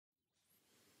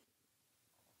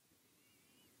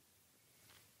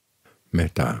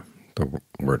Metta, the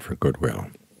word for goodwill,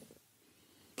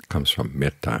 comes from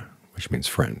mitta, which means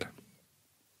friend.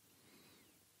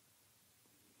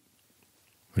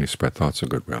 When you spread thoughts of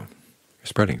goodwill, you're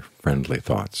spreading friendly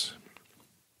thoughts.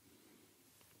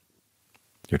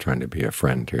 You're trying to be a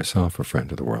friend to yourself, a friend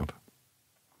to the world.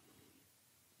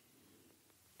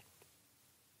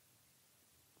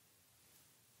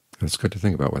 And it's good to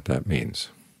think about what that means,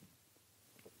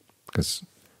 because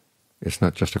it's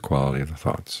not just a quality of the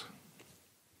thoughts.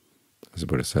 As the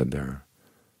Buddha said, there are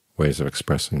ways of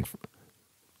expressing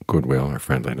goodwill or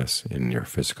friendliness in your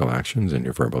physical actions, in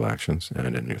your verbal actions,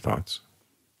 and in your thoughts.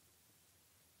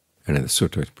 And in the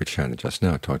sutta we chanted just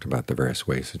now, it talked about the various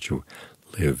ways that you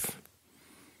live,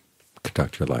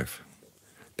 conduct your life,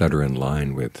 that are in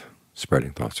line with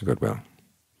spreading thoughts of goodwill.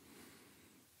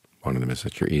 One of them is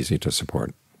that you're easy to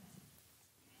support.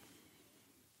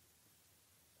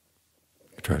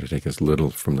 You try to take as little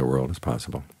from the world as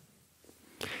possible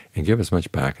and give as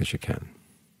much back as you can.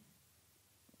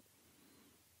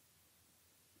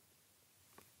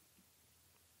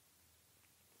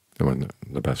 And one of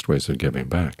the best ways of giving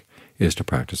back is to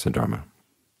practice the Dhamma.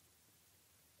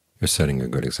 You're setting a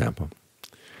good example,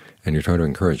 and you're trying to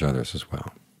encourage others as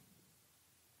well.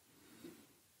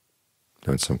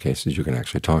 Now, in some cases you can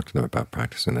actually talk to them about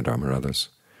practicing the Dhamma, and others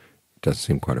it doesn't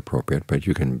seem quite appropriate, but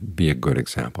you can be a good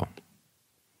example.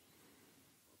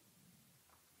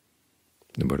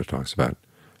 The Buddha talks about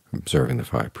observing the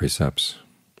 5 precepts,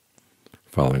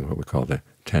 following what we call the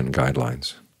 10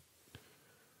 guidelines.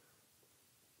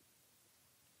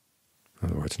 In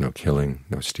other words, no killing,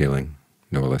 no stealing,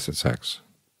 no illicit sex.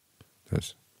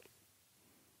 There's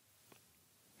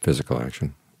physical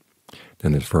action.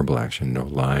 Then there's verbal action, no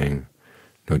lying,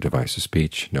 no divisive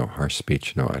speech, no harsh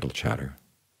speech, no idle chatter.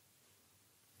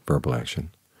 Verbal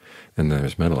action. And then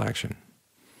there's mental action.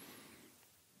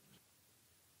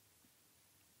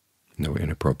 No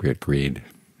inappropriate greed,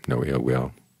 no ill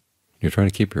will. You're trying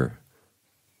to keep your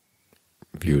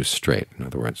views straight, in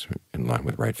other words, in line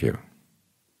with right view.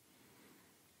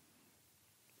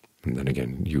 And then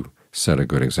again, you set a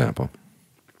good example,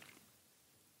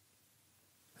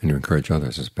 and you encourage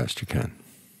others as best you can.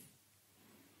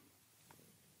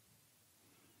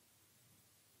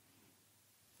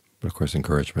 But of course,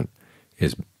 encouragement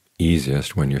is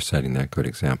easiest when you're setting that good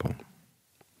example.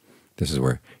 This is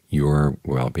where your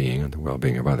well-being and the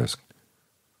well-being of others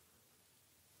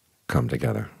come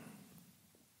together.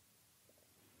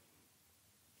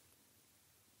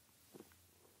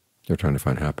 You're trying to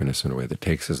find happiness in a way that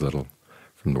takes as little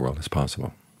from the world as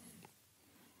possible.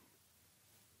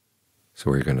 So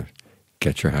where you're going to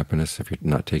get your happiness, if you're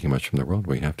not taking much from the world,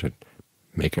 well, you have to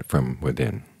make it from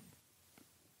within.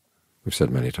 We've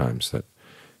said many times that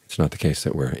it's not the case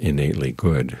that we're innately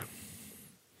good.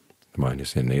 The mind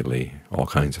is innately all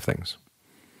kinds of things.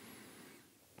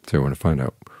 So you want to find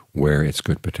out where its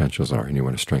good potentials are, and you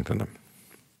want to strengthen them,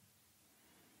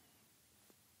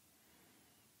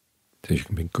 so you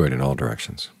can be good in all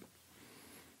directions.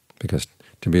 Because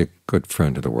to be a good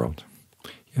friend to the world,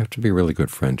 you have to be a really good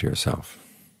friend to yourself.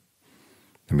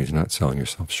 That means not selling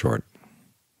yourself short.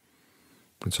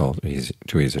 It's all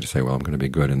too easy to say, well, I'm going to be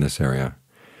good in this area,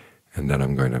 and then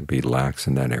I'm going to be lax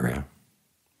in that area,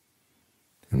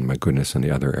 and my goodness in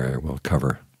the other area will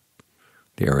cover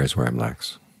the areas where I'm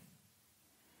lax.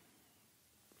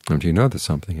 And if you know that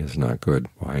something is not good,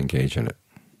 why engage in it?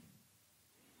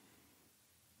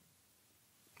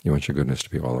 You want your goodness to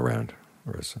be all around,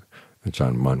 or as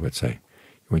John Munn would say,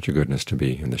 you want your goodness to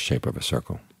be in the shape of a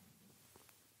circle.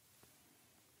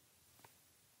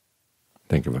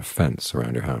 Think of a fence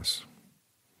around your house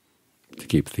to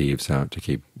keep thieves out, to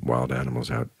keep wild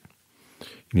animals out.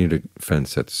 You need a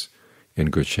fence that's in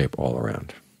good shape all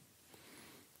around.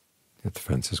 If the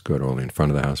fence is good only in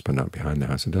front of the house but not behind the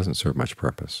house, it doesn't serve much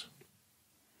purpose.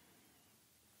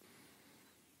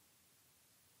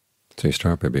 So you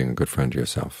start by being a good friend to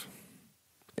yourself.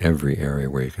 Every area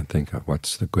where you can think of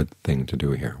what's the good thing to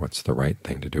do here, what's the right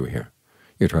thing to do here,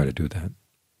 you try to do that.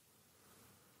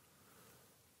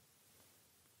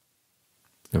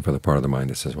 And for the part of the mind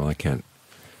that says, well, I can't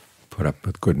put up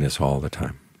with goodness all the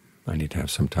time, I need to have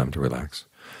some time to relax,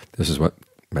 this is what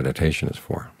meditation is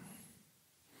for.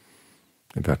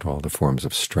 In fact, all the forms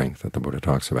of strength that the Buddha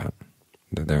talks about,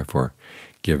 they're there for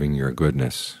giving your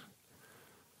goodness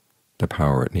the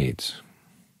power it needs.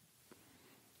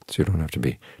 So you don't have to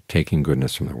be taking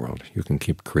goodness from the world. You can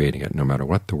keep creating it. No matter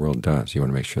what the world does, you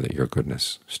want to make sure that your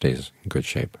goodness stays in good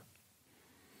shape.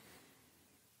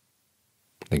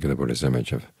 Think of the Buddha's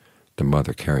image of the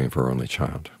mother caring for her only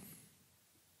child.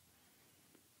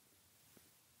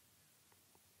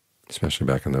 Especially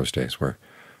back in those days where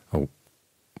a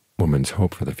woman's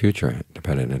hope for the future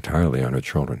depended entirely on her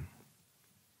children.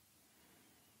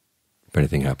 If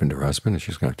anything happened to her husband,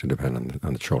 she's going to have to depend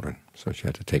on the children, so she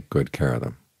had to take good care of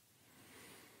them.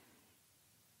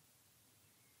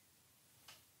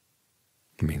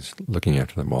 It means looking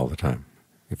after them all the time.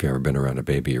 If you've ever been around a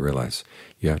baby, you realize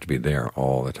you have to be there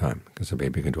all the time, because a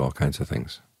baby can do all kinds of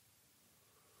things,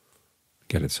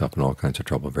 get itself in all kinds of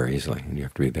trouble very easily, and you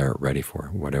have to be there ready for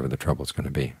whatever the trouble is going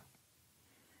to be.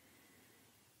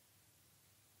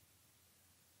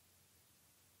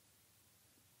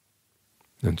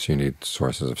 And so you need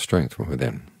sources of strength from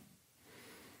within.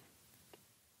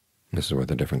 This is where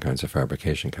the different kinds of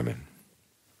fabrication come in.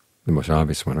 The most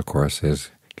obvious one, of course, is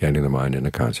getting the mind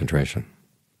into concentration,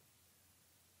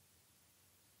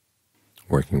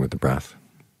 working with the breath,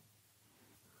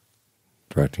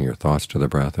 directing your thoughts to the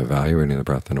breath, evaluating the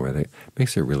breath in a way that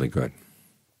makes it really good,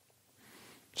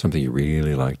 something you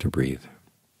really like to breathe.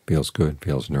 Feels good,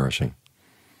 feels nourishing.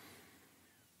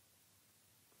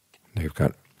 Now you've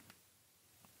got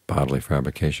bodily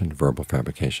fabrication, verbal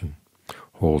fabrication.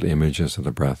 Hold images of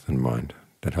the breath in mind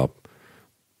that help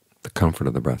the comfort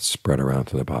of the breath spread around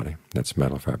through the body. That's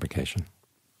mental fabrication.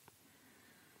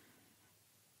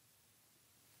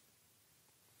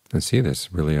 And see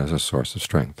this really as a source of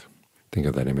strength. Think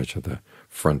of that image of the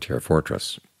frontier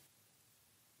fortress.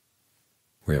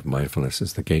 We have mindfulness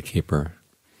as the gatekeeper,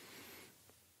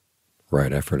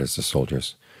 right effort as the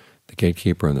soldiers. The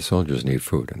gatekeeper and the soldiers need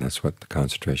food, and that's what the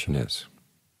concentration is.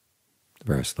 The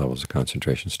various levels of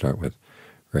concentration start with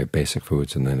very basic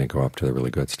foods, and then they go up to the really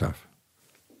good stuff.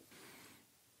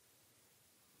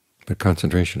 But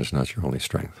concentration is not your only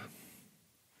strength.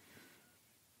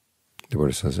 The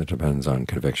Buddha says it depends on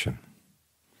conviction.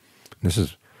 This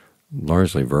is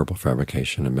largely verbal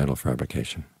fabrication and mental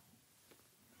fabrication.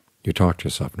 You talk to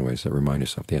yourself in ways that remind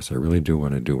yourself, yes, I really do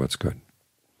want to do what's good.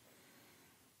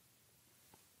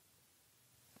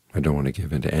 I don't want to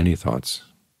give in to any thoughts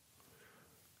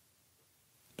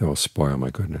that will spoil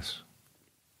my goodness.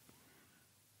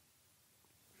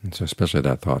 And so especially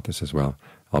that thought that says, well,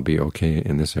 I'll be okay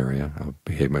in this area, I'll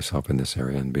behave myself in this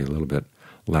area, and be a little bit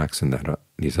lax in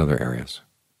these other areas.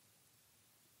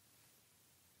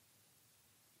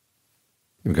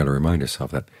 You've got to remind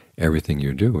yourself that everything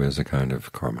you do is a kind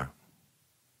of karma,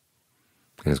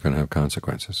 and it's going to have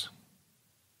consequences.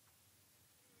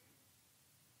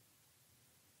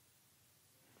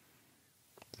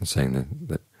 And saying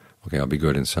that okay, I'll be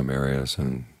good in some areas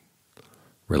and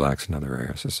relax in other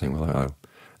areas. It's saying, well,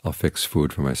 I'll fix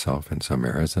food for myself in some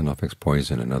areas, and I'll fix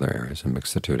poison in other areas, and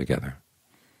mix the two together.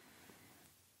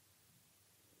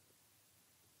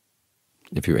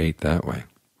 If you ate that way,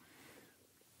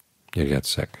 you'd get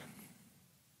sick.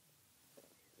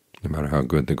 No matter how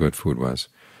good the good food was,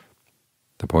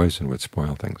 the poison would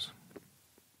spoil things.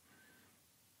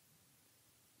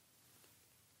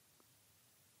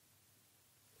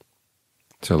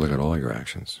 So look at all your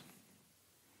actions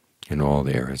in all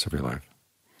the areas of your life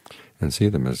and see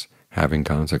them as having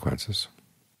consequences.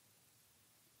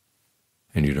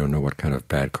 And you don't know what kind of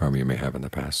bad karma you may have in the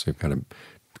past, so you've got to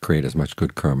create as much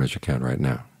good karma as you can right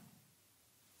now.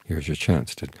 Here's your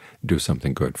chance to do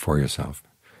something good for yourself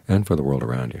and for the world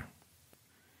around you.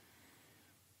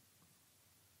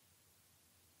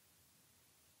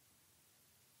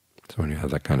 So when you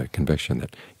have that kind of conviction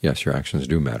that, yes, your actions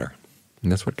do matter,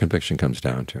 and that's what conviction comes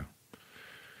down to.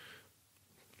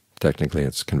 Technically,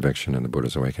 it's conviction in the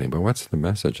Buddha's awakening, but what's the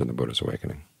message of the Buddha's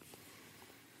awakening?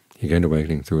 He gained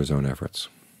awakening through his own efforts.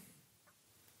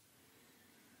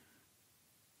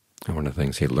 And one of the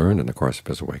things he learned in the course of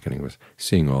his awakening was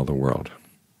seeing all the world,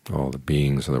 all the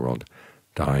beings of the world,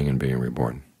 dying and being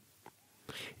reborn,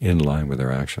 in line with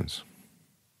their actions.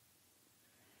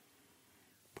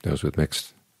 Those with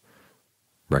mixed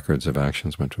records of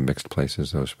actions went to mixed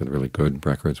places. Those with really good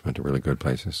records went to really good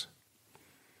places.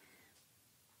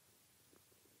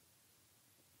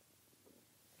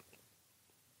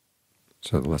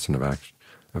 So the lesson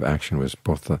of action was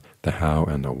both the how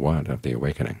and the what of the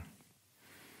awakening.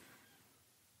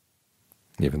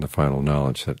 Even the final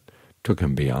knowledge that took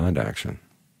him beyond action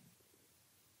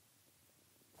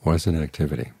was an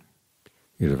activity.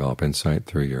 You develop insight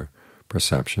through your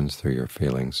perceptions, through your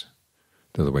feelings,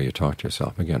 through the way you talk to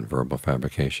yourself. Again, verbal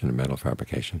fabrication and mental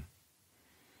fabrication.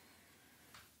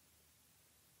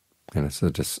 And it's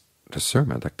the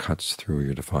discernment that cuts through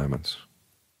your defilements.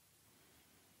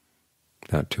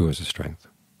 That too is a strength.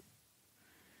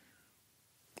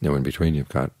 Now in between you've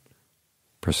got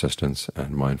persistence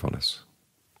and mindfulness.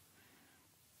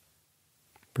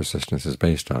 Persistence is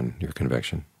based on your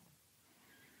conviction.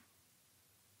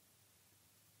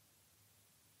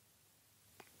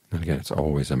 And again, it's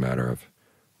always a matter of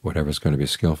Whatever's going to be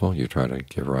skillful, you try to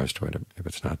give rise to it if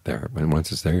it's not there. And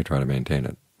once it's there, you try to maintain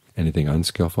it. Anything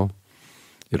unskillful,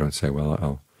 you don't say, well,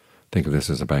 I'll think of this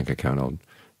as a bank account. I'll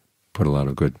put a lot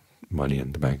of good money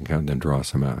in the bank account and then draw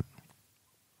some out.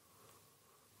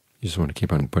 You just want to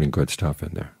keep on putting good stuff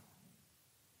in there.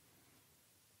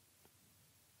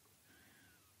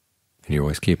 And you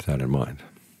always keep that in mind.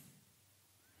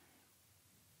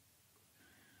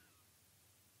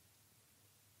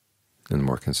 And the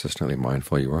more consistently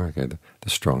mindful you are, okay, the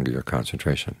stronger your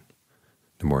concentration.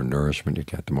 The more nourishment you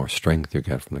get, the more strength you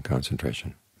get from the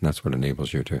concentration. And that's what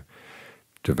enables you to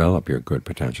develop your good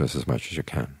potentials as much as you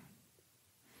can.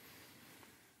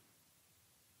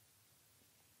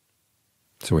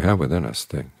 So we have within us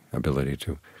the ability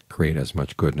to create as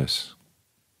much goodness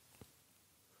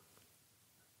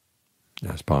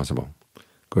as possible.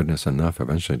 Goodness enough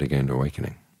eventually to gain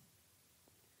awakening,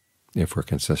 if we're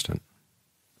consistent.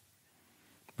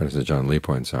 But as John Lee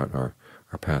points out, our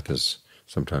path is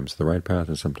sometimes the right path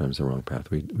and sometimes the wrong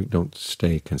path. We don't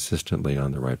stay consistently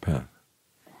on the right path.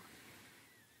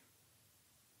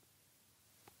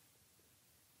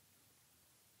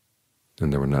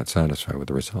 And then we're not satisfied with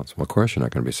the results. Well, of course you're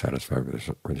not going to be satisfied with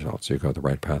the results. You go the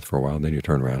right path for a while, then you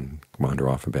turn around, wander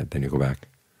off a bit, then you go back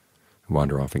and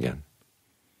wander off again.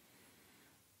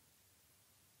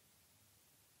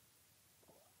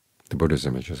 The Buddha's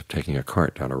image is of taking a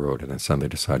cart down a road and then suddenly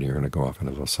deciding you're going to go off on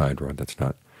a little side road that's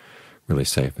not really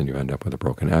safe, and you end up with a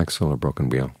broken axle or broken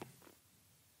wheel.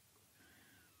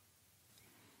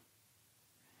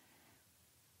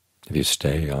 If you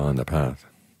stay on the path,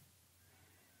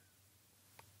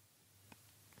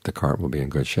 the cart will be in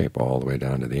good shape all the way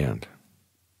down to the end.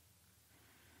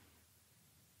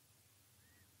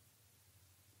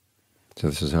 So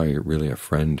this is how you're really a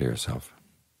friend to yourself.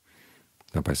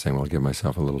 Not by saying, well, I'll give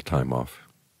myself a little time off.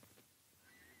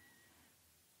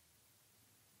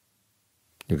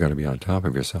 You've got to be on top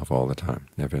of yourself all the time.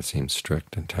 If it seems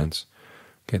strict and tense,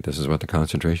 okay, this is what the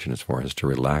concentration is for, is to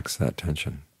relax that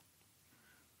tension.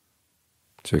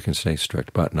 So you can stay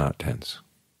strict but not tense.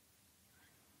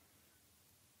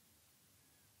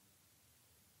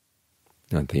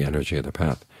 And the energy of the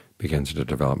path begins to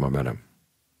develop momentum.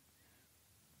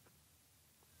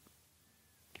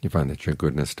 You find that your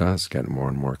goodness does get more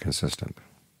and more consistent.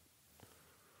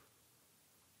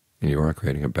 And you are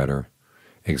creating a better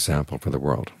example for the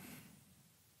world.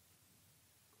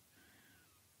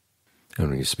 And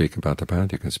when you speak about the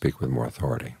path, you can speak with more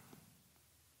authority.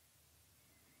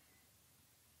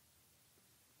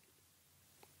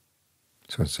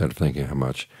 So instead of thinking how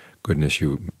much goodness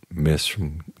you miss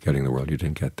from getting the world, you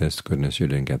didn't get this goodness, you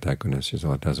didn't get that goodness, you say,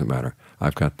 well, it doesn't matter.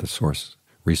 I've got the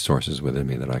resources within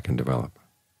me that I can develop.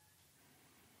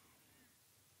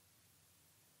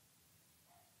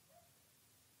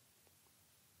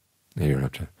 And you don't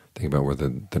have to think about whether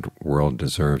the world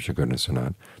deserves your goodness or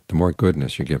not. The more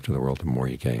goodness you give to the world, the more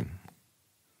you gain.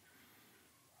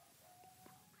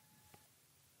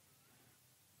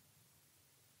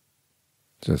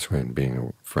 So this way, in being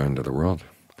a friend of the world,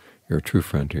 you're a true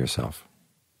friend to yourself.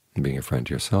 And being a friend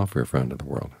to yourself, you're a friend of the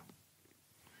world.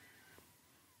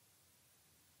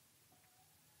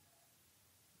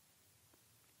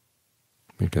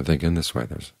 You can think in this way.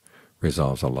 There's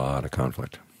resolves a lot of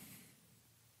conflict.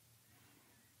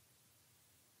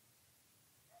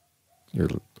 You're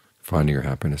finding your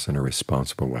happiness in a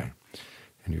responsible way.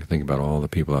 And you think about all the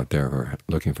people out there who are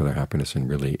looking for their happiness in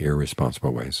really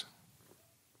irresponsible ways,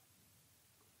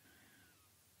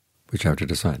 which you have to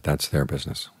decide that's their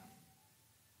business.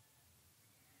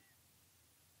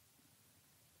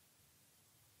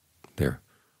 They're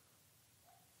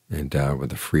endowed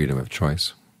with the freedom of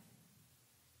choice,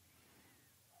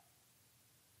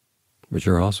 but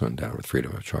you're also endowed with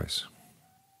freedom of choice.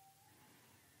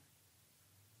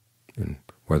 And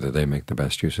whether they make the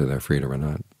best use of their freedom or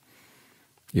not,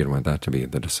 you don't want that to be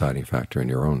the deciding factor in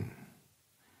your own.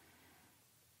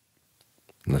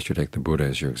 Unless you take the Buddha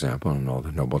as your example and all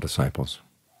the noble disciples,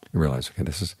 you realize, okay,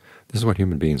 this is what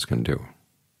human beings can do.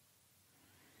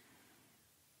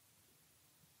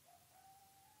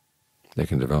 They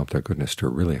can develop their goodness to a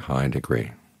really high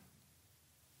degree.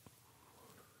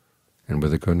 And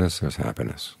with the goodness, there's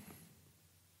happiness.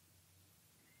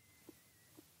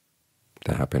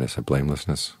 The happiness of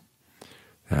blamelessness,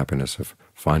 the happiness of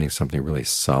finding something really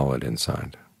solid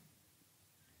inside.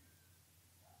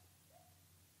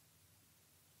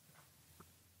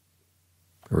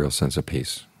 A real sense of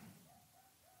peace.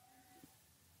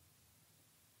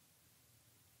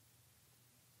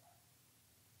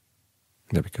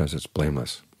 That because it's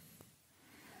blameless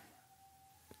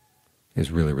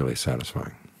is really, really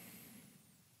satisfying.